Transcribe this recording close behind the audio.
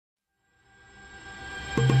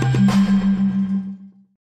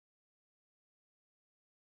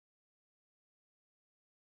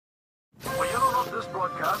We interrupt this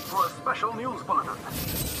broadcast for a special news bulletin.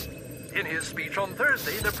 In his speech on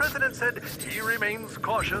Thursday, the president said he remains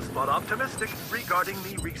cautious but optimistic regarding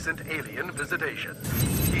the recent alien visitation.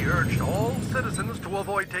 He urged all citizens to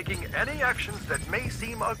avoid taking any actions that may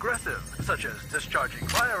seem aggressive, such as discharging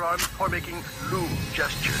firearms or making lewd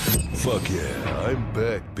gestures. Fuck yeah, I'm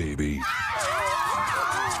back, baby.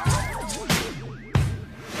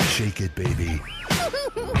 Shake it, baby.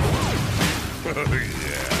 Oh,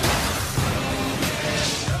 yeah.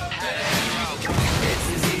 It's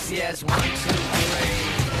as easy as 1, 2, 3.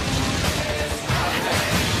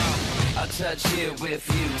 I'll touch you if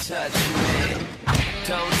you touch me.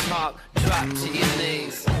 Don't talk, drop to your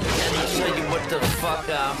knees, and I'll show you what the fuck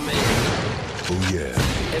I mean. Oh yeah.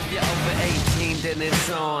 If you're over 18, then it's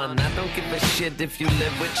on. I don't give a shit if you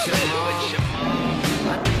live with your mom.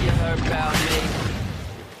 I know you heard about me.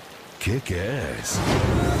 Kick ass.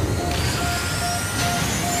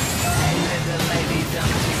 Little lady,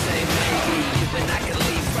 don't you say maybe, even I can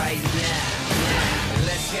leave right now.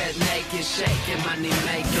 Let's get naked, shaking money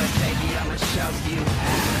maker, baby, I'ma show you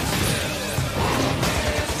how.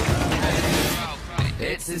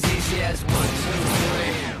 It's as easy as 1, 2,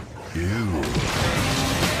 3. You.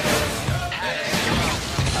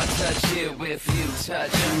 I'll touch you if you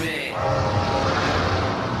touch me.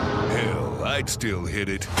 Hell, I'd still hit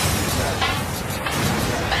it. Touch,